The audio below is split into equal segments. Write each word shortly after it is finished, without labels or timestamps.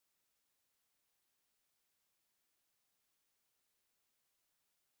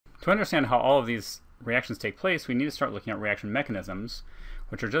To understand how all of these reactions take place, we need to start looking at reaction mechanisms,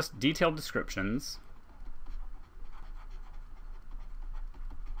 which are just detailed descriptions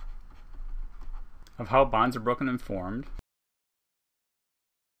of how bonds are broken and formed,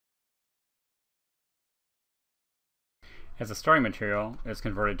 as the starting material is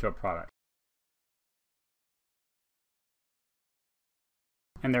converted to a product.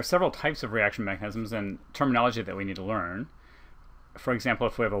 And there are several types of reaction mechanisms and terminology that we need to learn. For example,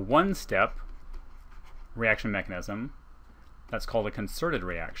 if we have a one-step reaction mechanism, that's called a concerted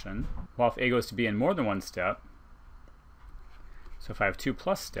reaction. While if A goes to B in more than one step, so if I have 2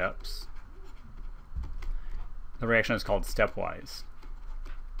 plus steps, the reaction is called stepwise.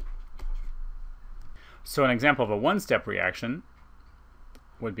 So an example of a one-step reaction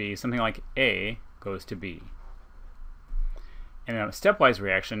would be something like A goes to B. And in a stepwise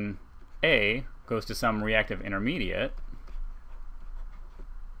reaction, A goes to some reactive intermediate,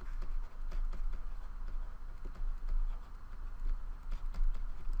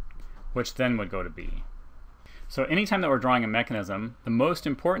 which then would go to B. So anytime that we're drawing a mechanism, the most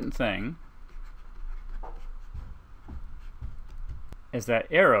important thing is that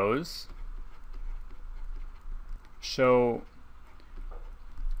arrows show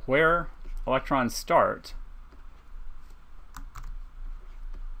where electrons start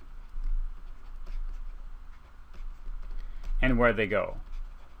and where they go.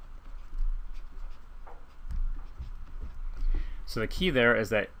 So the key there is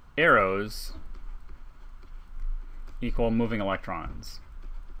that arrows equal moving electrons.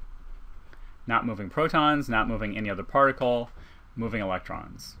 Not moving protons, not moving any other particle, moving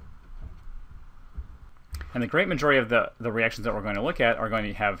electrons. And the great majority of the reactions that we're going to look at are going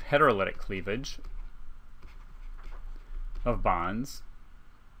to have heterolytic cleavage of bonds.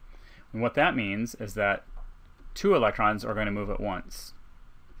 And what that means is that 2 electrons are going to move at once.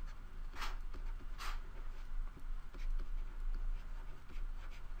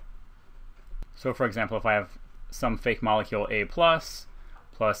 So for example, if I have some fake molecule A plus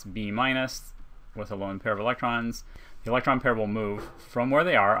B minus with a lone pair of electrons, the electron pair will move from where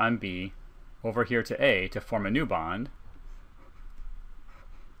they are on B over here to A to form a new bond.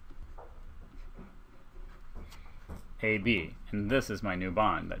 AB. And this is my new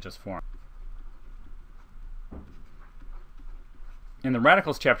bond that just formed. In the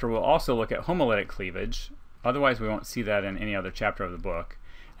radicals chapter, we'll also look at homolytic cleavage. Otherwise, we won't see that in any other chapter of the book.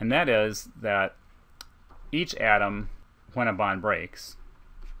 And that is that each atom, when a bond breaks,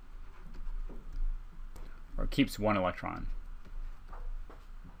 or keeps 1 electron.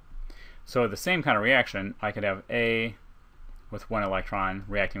 So the same kind of reaction, I could have A with 1 electron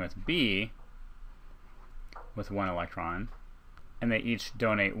reacting with B with 1 electron, and they each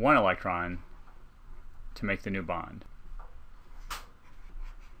donate 1 electron to make the new bond.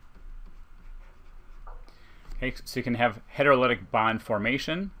 Okay, so you can have heterolytic bond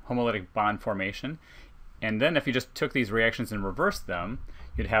formation, homolytic bond formation, and then if you just took these reactions and reversed them,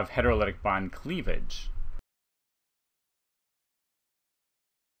 you'd have heterolytic bond cleavage.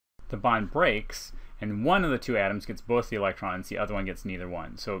 The bond breaks, and one of the 2 atoms gets both the electrons, the other one gets neither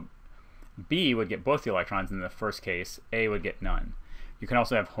one. So B would get both the electrons in the first case, A would get none. You can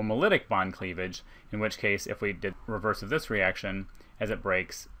also have homolytic bond cleavage, in which case if we did reverse of this reaction, as it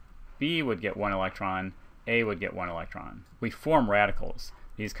breaks, B would get 1 electron, A would get 1 electron. We form radicals.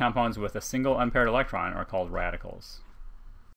 These compounds with a single unpaired electron are called radicals.